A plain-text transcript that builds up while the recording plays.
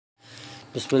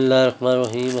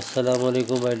Bismillahirrahmanirrahim. Assalamu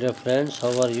alaikum, my dear friends.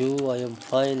 How are you? I am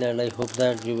fine and I hope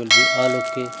that you will be all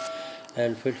okay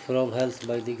and fit from health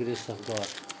by the grace of God.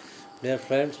 Dear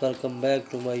friends, welcome back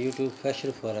to my YouTube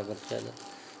Fashion Forever channel.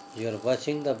 You are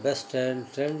watching the best and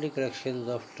trendy collections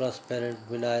of transparent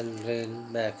vinyl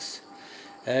rain max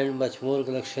and much more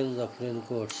collections of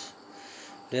raincoats.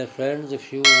 Dear friends,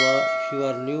 if you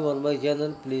are new on my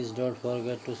channel, please don't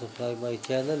forget to subscribe my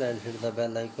channel and hit the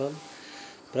bell icon.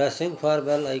 Pressing for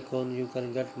bell icon, you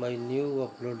can get my new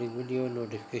uploading video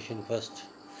notification first.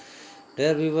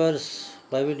 Dear viewers,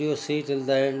 my video see till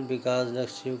the end because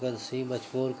next you can see much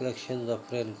more collections of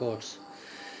raincoats.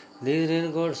 These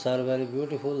raincoats are very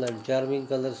beautiful and charming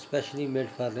colors, specially made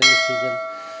for rainy season,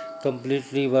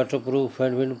 completely waterproof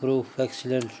and windproof,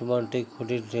 excellent romantic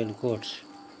hooded raincoats.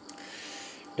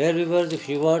 Dear viewers, if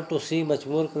you want to see much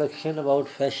more collection about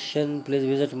fashion, please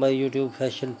visit my YouTube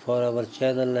Fashion for our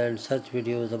channel and search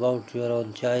videos about your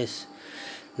own choice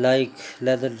like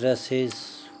leather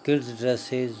dresses, kids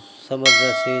dresses, summer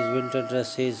dresses, winter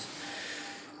dresses,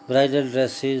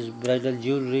 bridal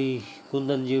jewelry,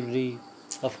 kundan jewelry,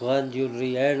 Afghan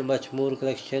jewelry and much more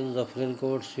collections of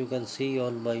raincoats you can see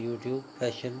on my YouTube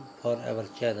Fashion for our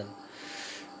channel.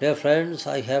 Dear friends,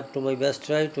 I have to my best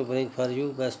try to bring for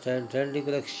you best and trendy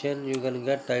collection. You can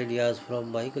get ideas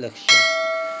from my collection.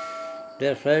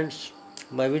 Dear friends,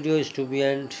 my video is to be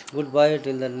end. Goodbye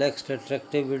till the next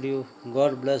attractive video.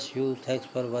 God bless you. Thanks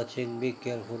for watching. Be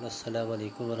careful. Assalamu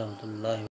alaikum warahmatullahi